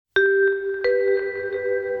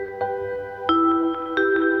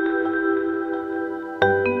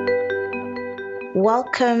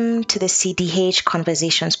Welcome to the CDH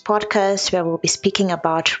Conversations podcast, where we'll be speaking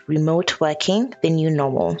about remote working, the new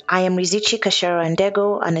normal. I am Rizichi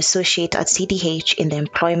Kashero-Ondego, an associate at CDH in the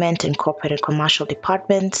Employment and Corporate and Commercial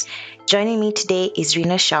departments. Joining me today is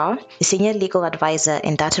Reena Shah, the senior legal advisor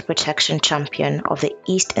and data protection champion of the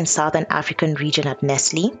East and Southern African region at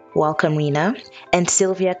Nestlé. Welcome, Reena. And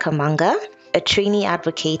Sylvia Kamanga, a trainee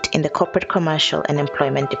advocate in the Corporate Commercial and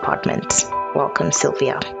Employment department. Welcome,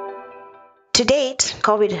 Sylvia. To date,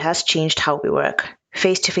 COVID has changed how we work.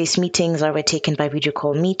 Face-to-face meetings are overtaken by video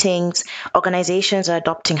call meetings. Organizations are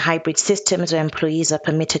adopting hybrid systems where employees are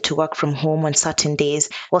permitted to work from home on certain days,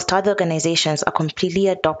 whilst other organizations are completely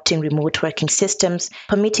adopting remote working systems,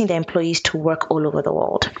 permitting their employees to work all over the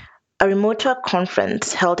world. A remote work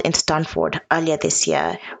conference held in Stanford earlier this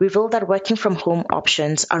year revealed that working from home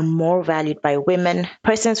options are more valued by women,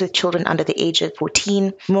 persons with children under the age of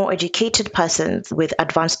 14, more educated persons with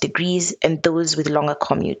advanced degrees, and those with longer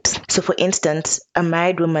commutes. So, for instance, a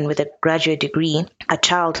married woman with a graduate degree, a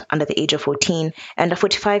child under the age of 14, and a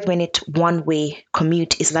 45-minute one-way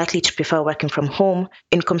commute is likely to prefer working from home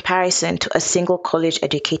in comparison to a single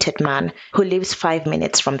college-educated man who lives 5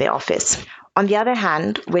 minutes from the office. On the other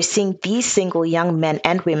hand, we're seeing these single young men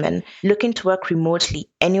and women looking to work remotely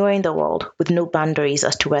anywhere in the world with no boundaries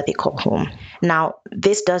as to where they call home. Now,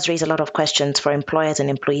 this does raise a lot of questions for employers and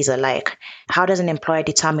employees alike. How does an employer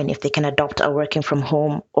determine if they can adopt a working from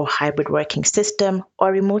home or hybrid working system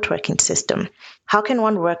or remote working system? How can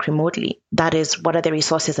one work remotely? That is, what are the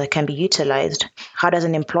resources that can be utilized? How does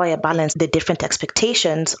an employer balance the different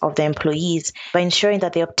expectations of their employees by ensuring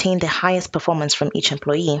that they obtain the highest performance from each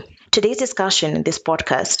employee? Today's discussion in this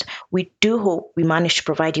podcast, we do hope we manage to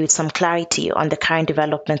provide you with some clarity on the current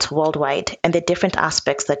developments worldwide and the different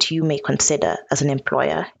aspects that you may consider as an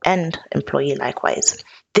employer and employee likewise.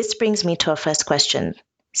 This brings me to our first question.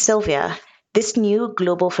 Sylvia, this new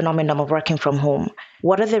global phenomenon of working from home,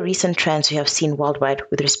 what are the recent trends you have seen worldwide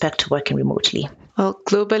with respect to working remotely? Well,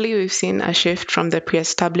 globally, we've seen a shift from the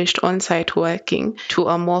pre-established on-site working to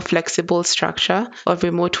a more flexible structure of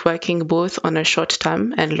remote working, both on a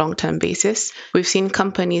short-term and long-term basis. We've seen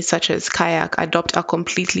companies such as Kayak adopt a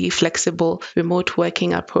completely flexible remote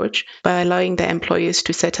working approach by allowing their employees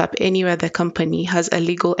to set up anywhere the company has a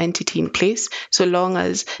legal entity in place, so long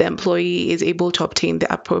as the employee is able to obtain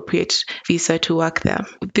the appropriate visa to work there.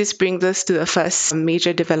 This brings us to the first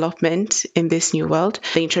major development in this new world,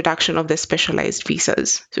 the introduction of the specialized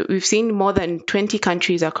visas. So we've seen more than 20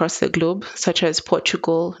 countries across the globe, such as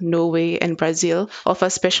Portugal, Norway, and Brazil, offer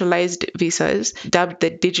specialized visas, dubbed the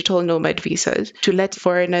digital nomad visas, to let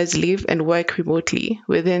foreigners live and work remotely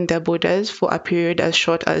within their borders for a period as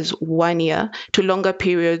short as 1 year to longer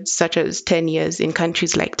periods such as 10 years in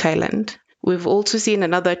countries like Thailand. We've also seen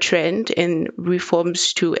another trend in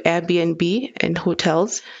reforms to Airbnb and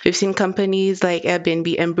hotels. We've seen companies like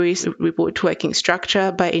Airbnb embrace remote working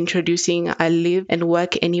structure by introducing a live and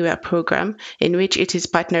work anywhere program in which it is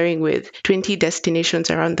partnering with 20 destinations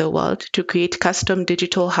around the world to create custom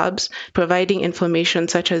digital hubs, providing information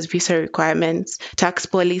such as visa requirements, tax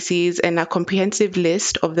policies, and a comprehensive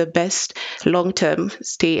list of the best long-term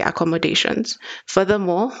stay accommodations.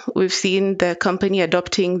 Furthermore, we've seen the company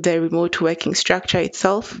adopting the remote working structure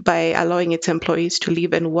itself by allowing its employees to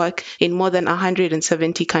live and work in more than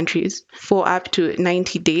 170 countries for up to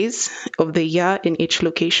 90 days of the year in each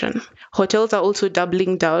location. Hotels are also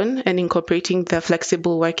doubling down and incorporating the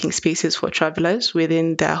flexible working spaces for travelers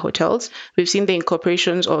within their hotels. We've seen the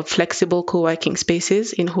incorporations of flexible co-working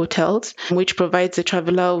spaces in hotels, which provides the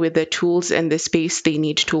traveler with the tools and the space they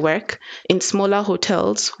need to work. In smaller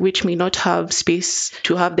hotels, which may not have space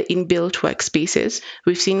to have the inbuilt workspaces,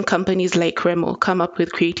 we've seen companies like Remo come up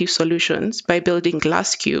with creative solutions by building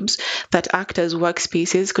glass cubes that act as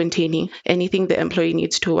workspaces containing anything the employee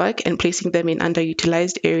needs to work and placing them in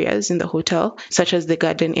underutilized areas in the hotel, such as the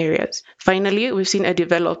garden areas. Finally, we've seen a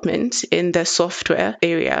development in the software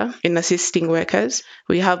area in assisting workers.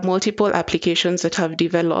 We have multiple applications that have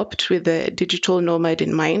developed with the digital nomad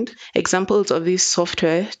in mind. Examples of these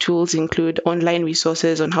software tools include online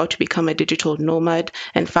resources on how to become a digital nomad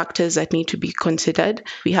and factors that need to be considered.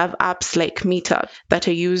 We have apps like Meetup that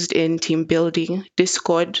are used in team building,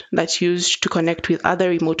 Discord that's used to connect with other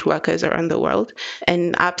remote workers around the world,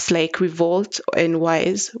 and apps like Revolt and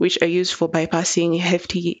Wise, which are used for bypassing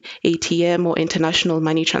hefty ATM or international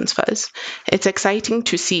money transfers. It's exciting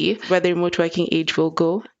to see where the remote working age will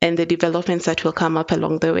go and the developments that will come up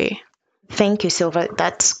along the way. Thank you, Silva.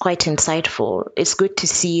 That's quite insightful. It's good to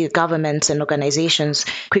see governments and organizations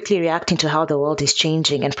quickly reacting to how the world is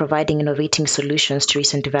changing and providing innovative solutions to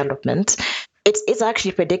recent developments. It's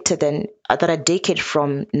actually predicted then that a decade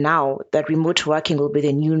from now, that remote working will be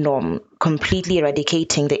the new norm, completely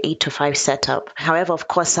eradicating the 8 to 5 setup. However, of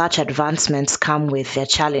course, such advancements come with their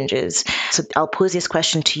challenges. So I'll pose this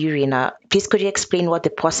question to you, Reena. Please, could you explain what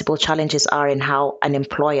the possible challenges are and how an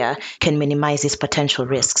employer can minimize these potential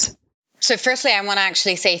risks? So firstly, I want to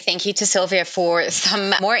actually say thank you to Sylvia for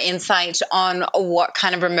some more insight on what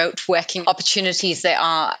kind of remote working opportunities there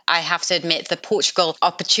are. I have to admit the Portugal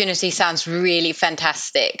opportunity sounds really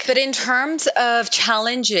fantastic. But in terms of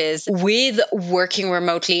challenges with working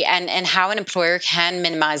remotely and how an employer can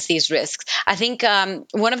minimize these risks, I think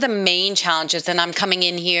one of the main challenges, and I'm coming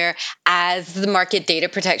in here as the market data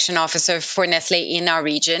protection officer for Nestlé in our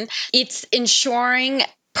region, it's ensuring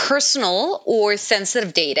personal or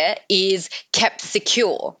sensitive data is kept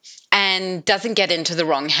secure and doesn't get into the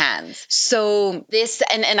wrong hands. So this,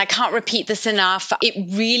 and I can't repeat this enough,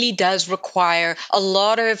 it really does require a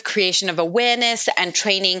lot of creation of awareness and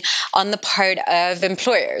training on the part of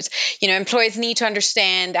employers. Employers need to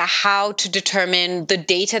understand how to determine the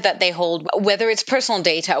data that they hold, whether it's personal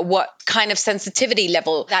data, what kind of sensitivity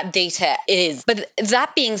level that data is. But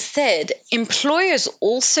that being said, employers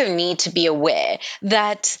also need to be aware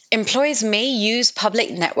that employees may use public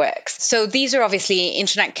networks. So these are obviously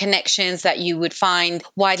internet connections that you would find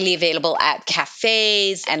widely available at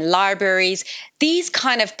cafes and libraries. These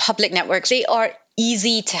kind of public networks, they are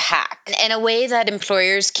easy to hack. And a way that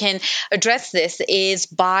employers can address this is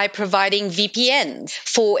by providing VPNs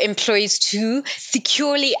for employees to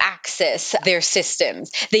securely access their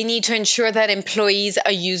systems. They need to ensure that employees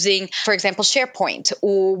are using, for example, SharePoint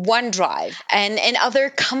or OneDrive and other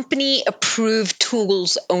company approved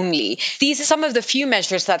tools only. These are some of the few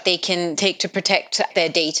measures that they can take to protect their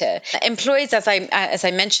data. Employees, as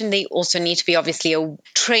I mentioned, they also need to be obviously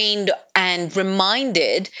trained and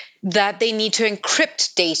reminded that they need to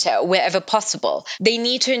encrypt data wherever possible. They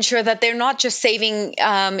need to ensure that they're not just saving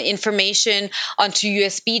information onto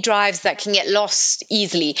USB drives that can get lost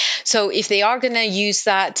easily. So if they are going to use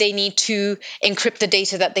that, they need to encrypt the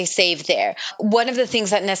data that they save there. One of the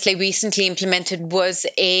things that Nestlé recently implemented was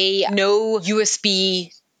a no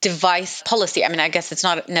USB device policy. I mean, I guess it's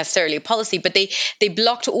not necessarily a policy, but they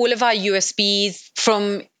blocked all of our USBs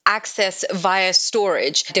from access via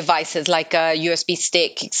storage devices like a USB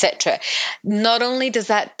stick, etc. Not only does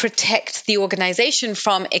that protect the organization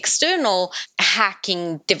from external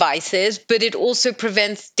hacking devices, but it also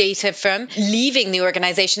prevents data from leaving the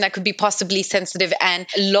organization that could be possibly sensitive and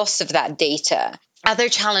loss of that data. Other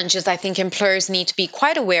challenges I think employers need to be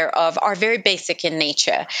quite aware of are very basic in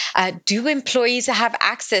nature. Do employees have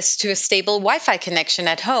access to a stable Wi-Fi connection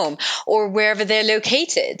at home or wherever they're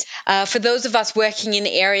located? For those of us working in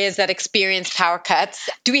areas that experience power cuts,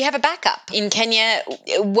 do we have a backup? In Kenya,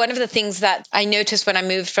 one of the things that I noticed when I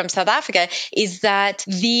moved from South Africa is that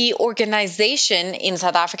the organization in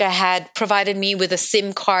South Africa had provided me with a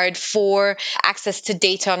SIM card for access to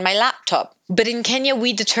data on my laptop. But in Kenya,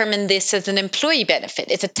 we determine this as an employee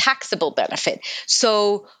benefit. It's a taxable benefit.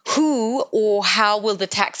 So who or how will the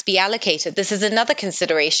tax be allocated? This is another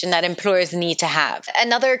consideration that employers need to have.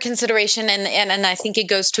 Another consideration, and I think it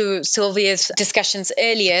goes to Sylvia's discussions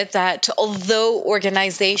earlier, that although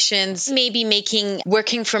organizations may be making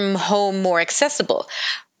working from home more accessible,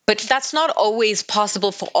 but that's not always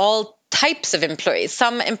possible for all types of employees.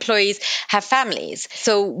 Some employees have families.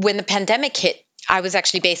 So when the pandemic hit, I was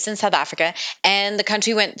actually based in South Africa and the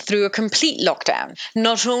country went through a complete lockdown.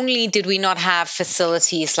 Not only did we not have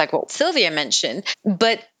facilities like what Sylvia mentioned,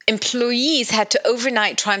 but employees had to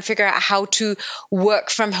overnight try and figure out how to work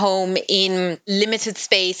from home in limited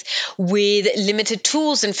space with limited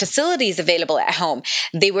tools and facilities available at home.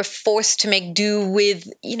 They were forced to make do with,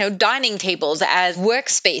 dining tables as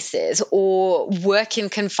workspaces or work in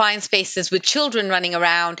confined spaces with children running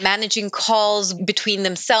around, managing calls between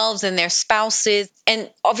themselves and their spouses. And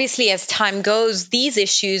obviously, as time goes, these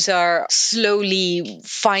issues are slowly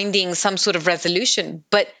finding some sort of resolution.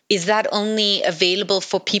 But is that only available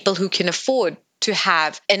for people who can afford to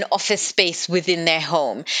have an office space within their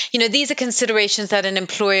home? These are considerations that an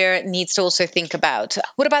employer needs to also think about.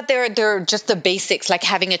 What about their just the basics, like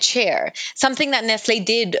having a chair? Something that Nestlé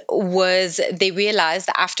did was they realized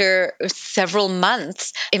after several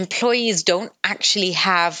months, employees don't actually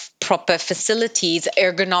have proper facilities,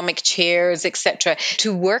 ergonomic chairs, etc.,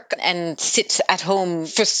 to work and sit at home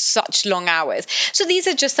for such long hours. So these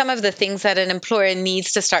are just some of the things that an employer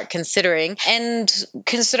needs to start considering and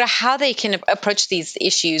consider how they can approach these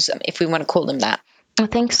issues, if we want to call them that.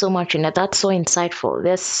 Thanks so much, Reena. That's so insightful.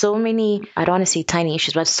 There's so many, I don't want to say tiny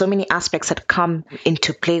issues, but so many aspects that come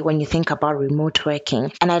into play when you think about remote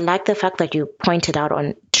working. And I like the fact that you pointed out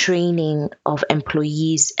on training of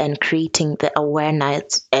employees and creating the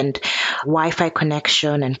awareness and Wi-Fi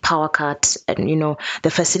connection and power cuts and, the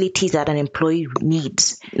facilities that an employee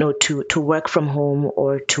needs, to work from home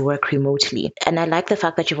or to work remotely. And I like the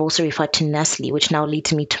fact that you've also referred to Nestle, which now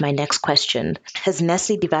leads me to my next question. Has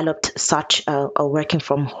Nestle developed such a working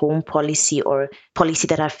from home policy or policy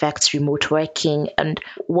that affects remote working? And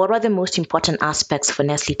what are the most important aspects for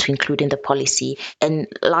Nestle to include in the policy? And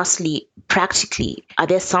lastly, practically, are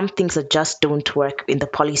there some things that just don't work in the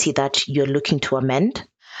policy that you're looking to amend?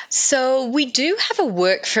 So we do have a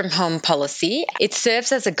work from home policy. It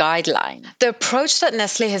serves as a guideline. The approach that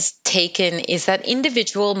Nestle has taken is that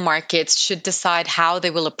individual markets should decide how they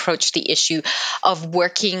will approach the issue of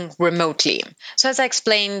working remotely. So as I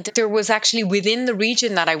explained, there was actually within the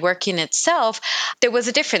region that I work in itself, there was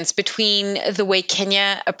a difference between the way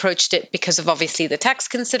Kenya approached it because of obviously the tax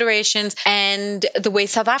considerations and the way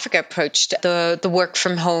South Africa approached the work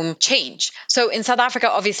from home change. So in South Africa,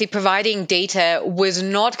 obviously providing data was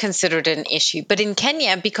not considered an issue. But in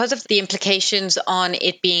Kenya, because of the implications on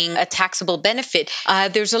it being a taxable benefit,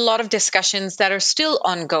 there's a lot of discussions that are still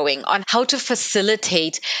ongoing on how to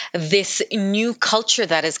facilitate this new culture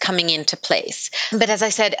that is coming into place. But as I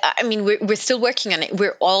said, we're still working on it.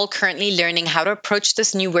 We're all currently learning how to approach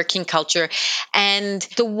this new working culture. And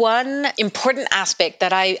the one important aspect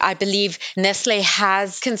that I believe Nestle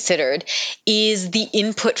has considered is the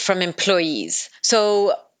input from employees.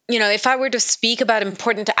 So if I were to speak about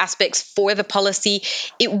important aspects for the policy,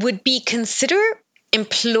 it would be consider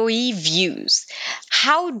employee views.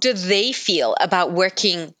 How do they feel about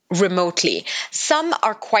working remotely? Some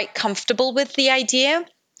are quite comfortable with the idea.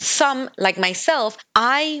 Some, like myself,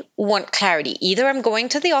 I want clarity. Either I'm going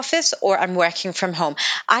to the office or I'm working from home.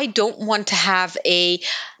 I don't want to have a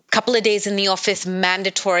couple of days in the office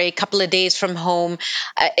mandatory, couple of days from home,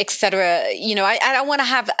 etc. I don't want to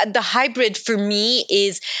have the hybrid. For me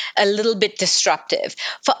is a little bit disruptive.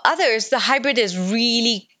 For others, the hybrid is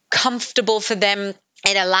really comfortable for them.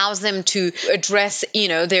 It allows them to address,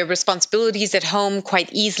 their responsibilities at home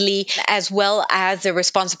quite easily, as well as their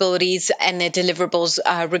responsibilities and their deliverables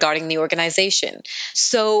regarding the organization.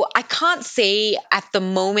 So I can't say at the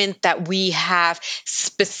moment that we have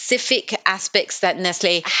specific aspects that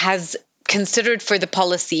Nestle has considered for the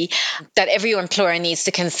policy that every employer needs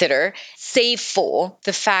to consider, save for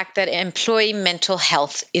the fact that employee mental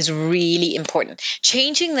health is really important.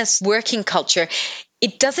 Changing this working culture,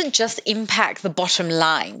 it doesn't just impact the bottom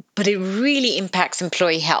line, but it really impacts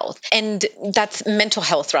employee health. And that's mental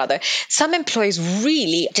health, rather. Some employees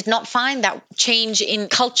really did not find that change in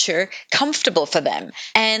culture comfortable for them.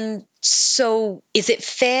 And so is it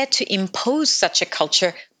fair to impose such a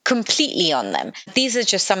culture completely on them? These are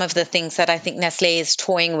just some of the things that I think Nestlé is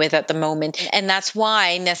toying with at the moment. And that's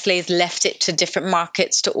why Nestlé has left it to different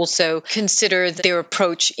markets to also consider their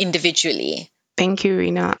approach individually. Thank you,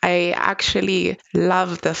 Reena. I actually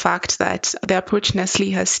love the fact that the approach Nestle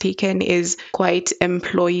has taken is quite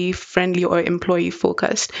employee friendly or employee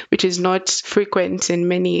focused, which is not frequent in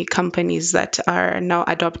many companies that are now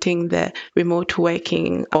adopting the remote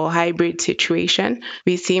working or hybrid situation.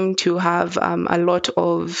 We seem to have a lot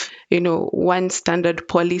of, one standard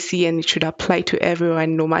policy, and it should apply to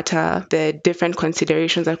everyone, no matter the different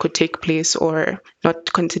considerations that could take place or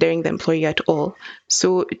not considering the employee at all.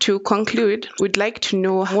 So to conclude, we'd like to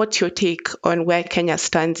know what's your take on where Kenya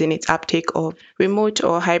stands in its uptake of remote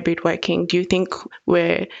or hybrid working. Do you think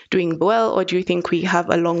we're doing well, or do you think we have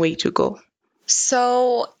a long way to go?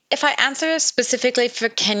 So if I answer specifically for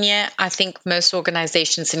Kenya, I think most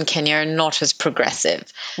organizations in Kenya are not as progressive.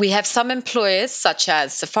 We have some employers such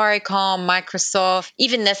as Safaricom, Microsoft,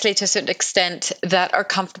 even Nestle to a certain extent that are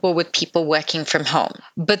comfortable with people working from home.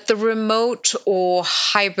 But the remote or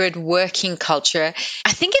hybrid working culture,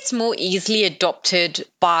 I think it's more easily adopted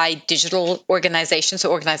by digital organizations,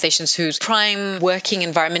 or organizations whose prime working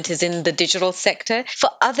environment is in the digital sector. For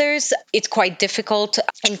others, it's quite difficult.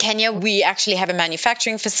 In Kenya, we actually have a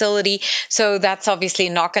manufacturing facility, so that's obviously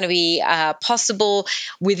not going to be possible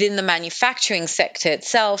within the manufacturing sector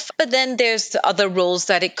itself. But then there's the other roles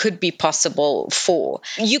that it could be possible for.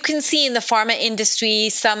 You can see in the pharma industry,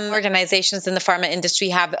 some organizations in the pharma industry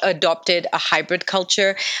have adopted a hybrid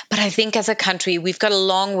culture. But I think as a country, we've got a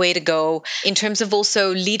long way to go in terms of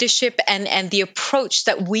also leadership and the approach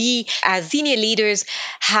that we as senior leaders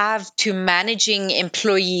have to managing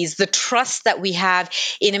employees, the trust that we have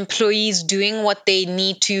in employees doing what they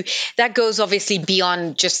need to. That goes obviously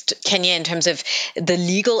beyond just Kenya in terms of the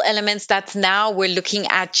legal elements. That's now we're looking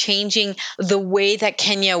at changing the way that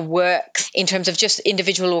Kenya works in terms of just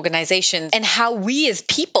individual organizations and how we as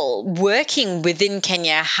people working within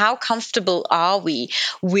Kenya, how comfortable are we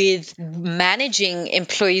with managing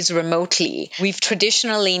employees remotely? We've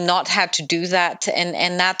traditionally not had to do that,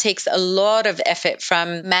 and that takes a lot of effort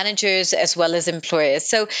from managers as well as employers.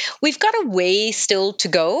 So we've got a way still to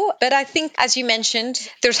go, but I think, as you mentioned,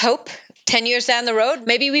 there's hope. 10 years down the road,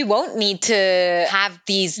 maybe we won't need to have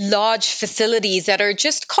these large facilities that are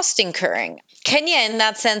just cost incurring. Kenya, in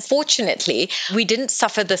that sense, fortunately, we didn't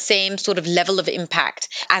suffer the same sort of level of impact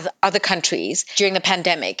as other countries during the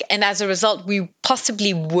pandemic. And as a result, we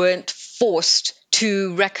possibly weren't forced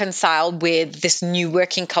to reconcile with this new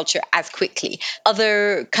working culture as quickly.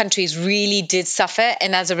 Other countries really did suffer.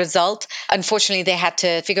 And as a result, unfortunately, they had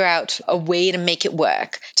to figure out a way to make it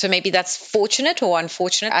work. So maybe that's fortunate or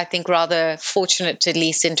unfortunate. I think rather fortunate, at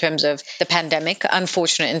least in terms of the pandemic,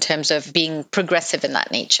 unfortunate in terms of being progressive in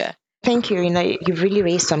that nature. Thank you, Reena. You've really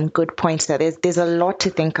raised some good points there. There's a lot to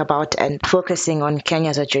think about, and focusing on Kenya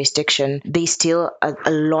as a jurisdiction, there's still a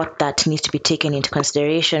lot that needs to be taken into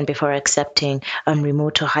consideration before accepting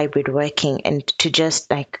remote or hybrid working. And to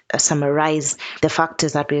just summarize the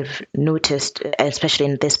factors that we've noticed, especially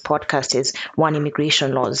in this podcast, is one,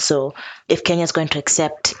 immigration laws. So if Kenya is going to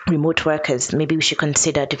accept remote workers, maybe we should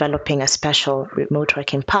consider developing a special remote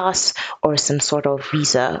working pass or some sort of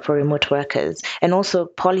visa for remote workers. And also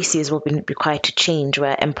policies will be required to change,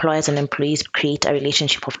 where employers and employees create a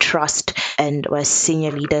relationship of trust, and where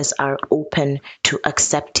senior leaders are open to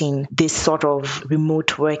accepting this sort of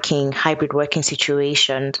remote working, hybrid working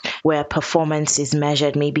situation, where performance is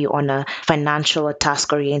measured maybe on a financial or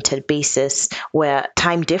task-oriented basis, where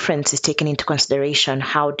time difference is taken into consideration.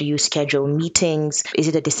 How do you schedule meetings? Is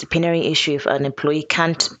it a disciplinary issue if an employee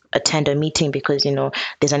can't attend a meeting because,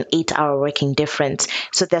 there's an 8-hour working difference?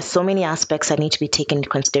 So there's so many aspects that need to be taken into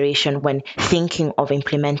consideration when thinking of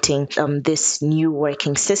implementing this new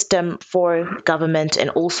working system for government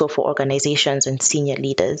and also for organizations and senior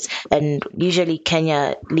leaders. And usually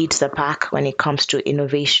Kenya leads the pack when it comes to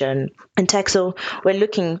innovation and tech. So we're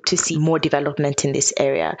looking to see more development in this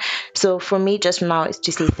area. So for me just now is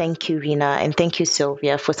to say thank you, Reena, and thank you,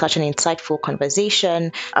 Sylvia, for such an insightful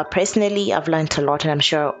conversation. Personally, I've learned a lot, and I'm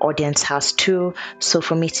sure our audience has too. So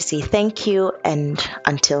for me to say thank you, and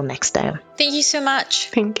until next time. Thank you so much.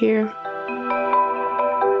 Thank you.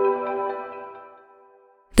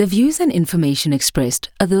 The views and information expressed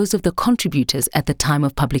are those of the contributors at the time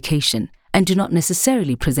of publication and do not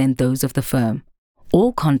necessarily present those of the firm.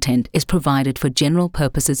 All content is provided for general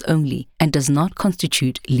purposes only and does not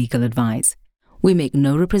constitute legal advice. We make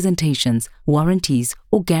no representations, warranties,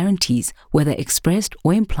 or guarantees, whether expressed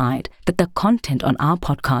or implied, that the content on our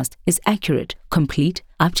podcast is accurate, complete,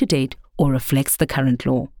 up-to-date, or reflects the current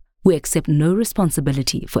law. We accept no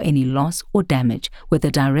responsibility for any loss or damage,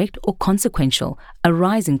 whether direct or consequential,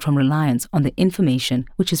 arising from reliance on the information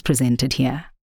which is presented here.